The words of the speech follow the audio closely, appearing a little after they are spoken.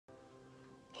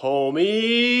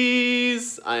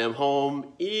Homies, I am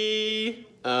home.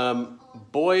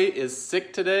 Boy is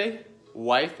sick today.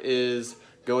 Wife is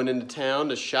going into town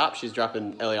to shop. She's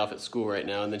dropping Ellie off at school right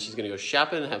now, and then she's gonna go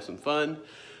shopping and have some fun.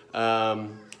 I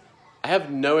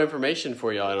have no information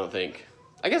for y'all, I don't think.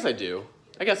 I guess I do.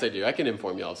 I can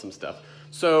inform y'all of some stuff.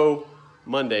 So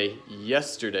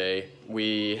yesterday,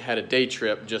 we had a day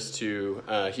trip just to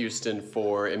Houston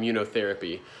for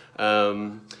immunotherapy.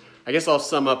 I guess I'll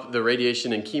sum up the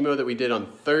radiation and chemo that we did on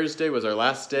Thursday was our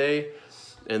last day.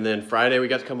 And then Friday we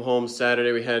got to come home.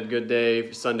 Saturday we had a good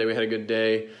day. Sunday we had a good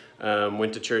day.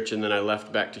 Went to church and then I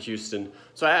left back to Houston.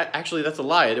 So actually that's a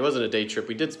lie. It wasn't a day trip.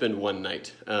 We did spend one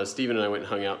night. Steven and I went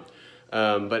and hung out.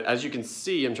 But as you can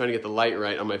see, I'm trying to get the light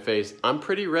right on my face. I'm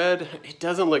pretty red. It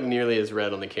doesn't look nearly as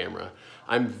red on the camera.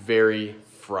 I'm very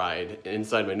fried.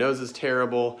 Inside my nose is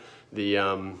terrible.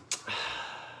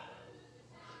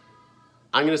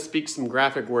 I'm gonna speak some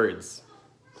graphic words.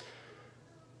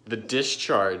 The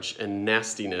discharge and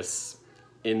nastiness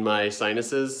in my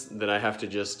sinuses that I have to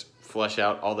just flush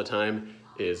out all the time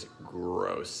is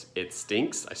gross. It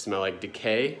stinks. I smell like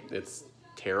decay. It's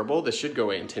terrible. This should go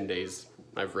away in 10 days,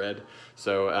 I've read.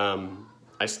 So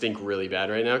I stink really bad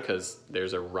right now because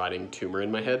there's a rotting tumor in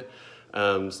my head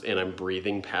and I'm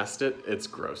breathing past it. It's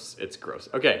gross. It's gross.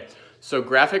 Okay, so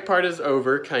graphic part is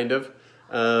over, kind of.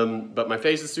 But my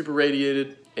face is super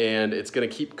radiated and it's gonna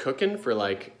keep cooking for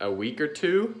like a week or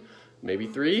two, maybe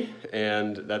 3.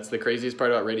 And that's the craziest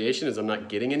part about radiation is I'm not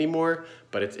getting any more,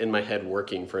 but it's in my head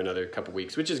working for another couple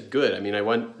weeks, which is good. I mean, I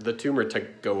want the tumor to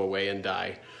go away and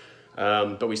die.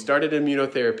 But we started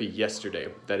immunotherapy yesterday.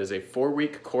 That is a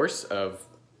 4-week course of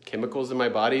chemicals in my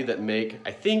body that make,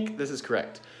 I think this is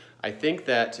correct. I think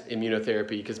that immunotherapy,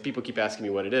 because people keep asking me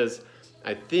what it is,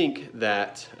 I think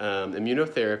that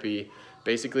immunotherapy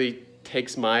basically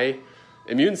takes my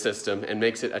immune system and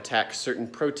makes it attack certain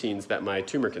proteins that my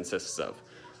tumor consists of.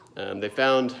 They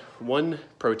found one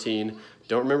protein,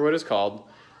 don't remember what it's called,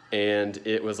 and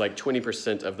it was like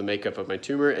 20% of the makeup of my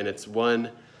tumor, and it's one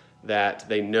that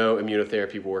they know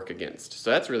immunotherapy will work against.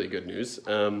 So that's really good news.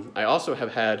 I also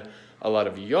have had a lot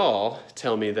of y'all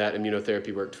tell me that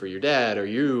immunotherapy worked for your dad or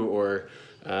you or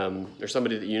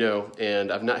somebody that you know,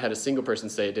 and I've not had a single person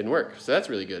say it didn't work. So that's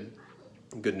really good.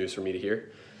 Good news for me to hear.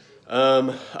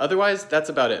 Otherwise, that's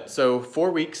about it. So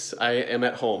 4 weeks, I am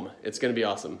at home. It's gonna be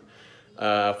awesome.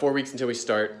 4 weeks until we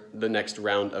start the next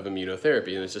round of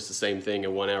immunotherapy, and it's just the same thing, a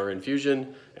 1-hour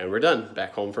infusion, and we're done,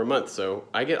 back home for a month. So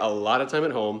I get a lot of time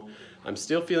at home. I'm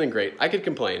still feeling great. I could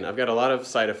complain. I've got a lot of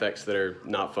side effects that are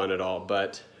not fun at all,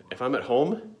 but if I'm at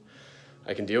home,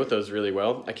 I can deal with those really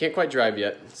well. I can't quite drive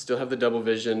yet. Still have the double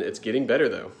vision. It's getting better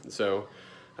though. So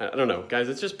I don't know, guys,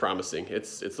 it's just promising.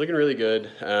 It's looking really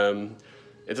good.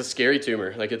 It's a scary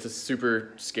tumor. Like, it's a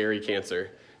super scary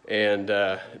cancer. And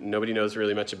nobody knows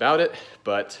really much about it,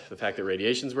 but the fact that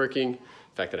radiation's working,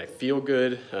 the fact that I feel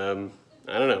good, I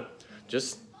don't know.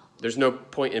 Just, there's no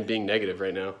point in being negative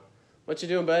right now. What you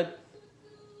doing, bud?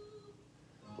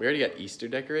 We already got Easter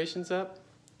decorations up.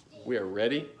 We are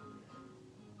ready.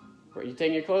 Are you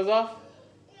taking your clothes off?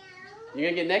 You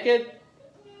gonna get naked?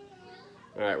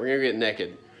 All right, we're gonna get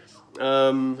naked.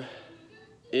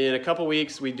 In a couple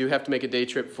weeks, we do have to make a day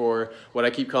trip for what I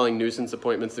keep calling nuisance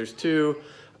appointments. There's 2,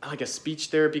 like a speech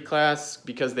therapy class,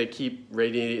 because they keep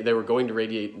radiating, they were going to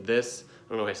radiate this. I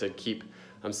don't know why I said keep,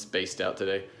 I'm spaced out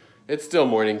today. It's still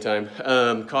morning time.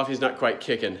 Coffee's not quite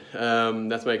kicking.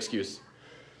 That's my excuse.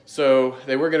 So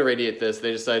they were gonna radiate this.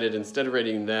 They decided instead of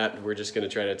radiating that, we're just gonna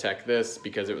try to attack this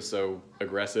because it was so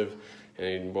aggressive.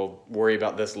 And we'll worry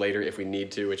about this later if we need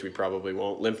to, which we probably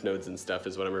won't. Lymph nodes and stuff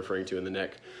is what I'm referring to in the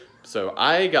neck. So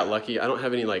I got lucky. I don't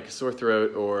have any like sore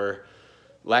throat or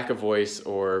lack of voice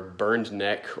or burned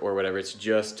neck or whatever. It's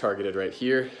just targeted right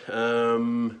here.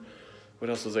 What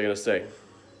else was I gonna say?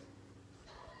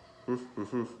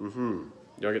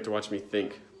 Y'all get to watch me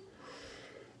think.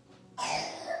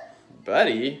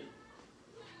 Buddy,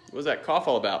 what was that cough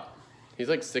all about? He's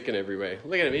like sick in every way.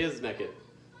 Look at him, he is naked.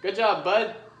 Good job,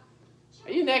 bud.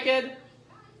 Are you naked?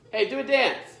 Hey, do a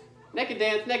dance. Naked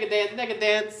dance, naked dance, naked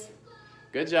dance.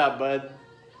 Good job, bud.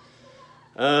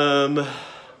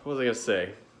 What was I gonna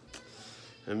say?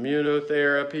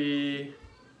 Immunotherapy.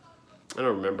 I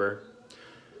don't remember.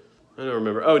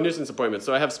 Oh, nuisance appointments.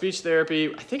 So I have speech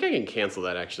therapy. I think I can cancel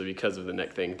that actually because of the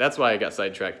neck thing. That's why I got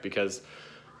sidetracked, because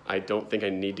I don't think I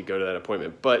need to go to that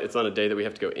appointment, but it's on a day that we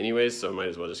have to go anyways, so I might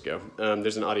as well just go.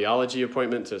 There's an audiology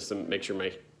appointment to make sure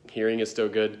my hearing is still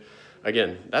good.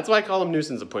 Again, that's why I call them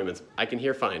nuisance appointments. I can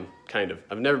hear fine, kind of.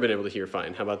 I've never been able to hear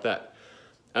fine. How about that?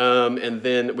 And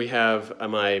then we have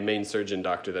my main surgeon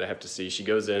doctor that I have to see. She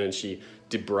goes in and she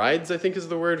debrides, I think is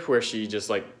the word, where she just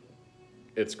like,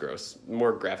 it's gross,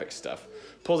 more graphic stuff.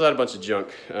 Pulls out a bunch of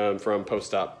junk from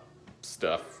post-op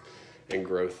stuff and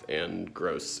growth and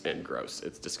gross and gross.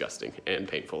 It's disgusting and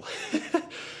painful.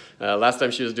 Last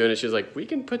time she was doing it, she was like, we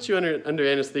can put you under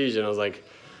anesthesia. And I was like,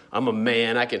 I'm a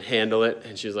man, I can handle it.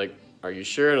 And she was like, are you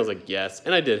sure? And I was like, yes.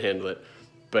 And I did handle it,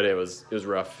 but it was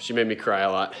rough. She made me cry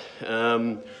a lot.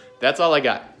 That's all I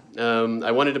got.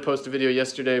 I wanted to post a video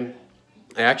yesterday.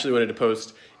 I actually wanted to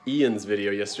post Ian's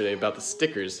video yesterday about the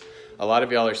stickers. A lot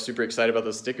of y'all are super excited about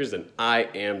those stickers, and I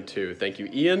am too. Thank you,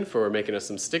 Ian, for making us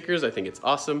some stickers. I think it's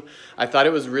awesome. I thought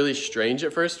it was really strange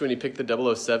at first when he picked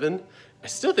the 007. I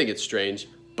still think it's strange,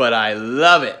 but I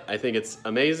love it. I think it's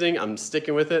amazing. I'm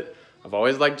sticking with it. I've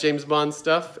always liked James Bond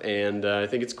stuff, and I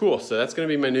think it's cool. So that's going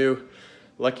to be my new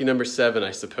lucky number 7, I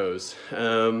suppose.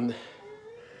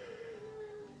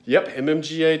 Yep,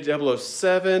 MMGA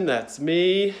 007, that's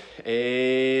me,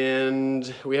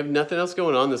 and we have nothing else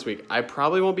going on this week. I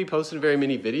probably won't be posting very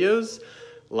many videos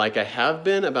like I have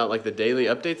been about like the daily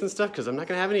updates and stuff, because I'm not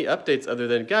going to have any updates other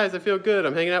than, guys, I feel good,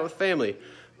 I'm hanging out with family.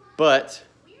 But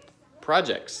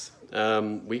projects,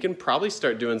 we can probably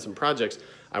start doing some projects.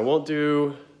 I won't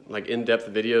do like in-depth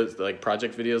videos, like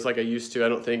project videos like I used to, I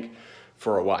don't think,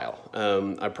 for a while.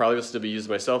 I probably will still be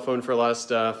using my cell phone for a lot of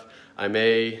stuff. I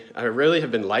really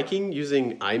have been liking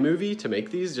using iMovie to make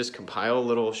these, just compile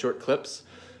little short clips.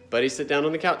 Buddy, sit down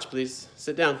on the couch, please.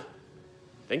 Sit down.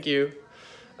 Thank you.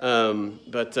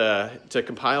 To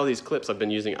compile these clips, I've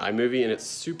been using iMovie, and it's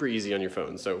super easy on your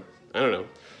phone. So, I don't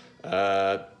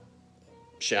know.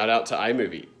 Shout out to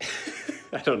iMovie.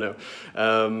 I don't know.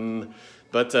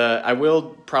 I will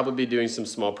probably be doing some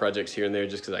small projects here and there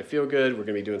just because I feel good. We're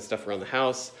going to be doing stuff around the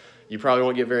house. You probably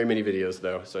won't get very many videos,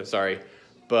 though, so sorry.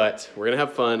 But we're going to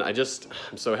have fun.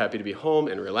 I'm so happy to be home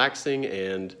and relaxing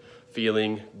and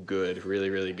feeling good, really,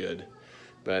 really good.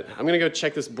 But I'm going to go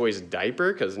check this boy's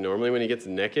diaper, because normally when he gets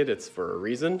naked, it's for a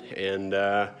reason. And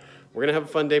we're going to have a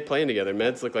fun day playing together.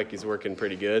 Meds look like he's working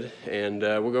pretty good, and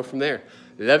we'll go from there.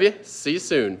 Love you. See you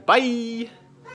soon. Bye.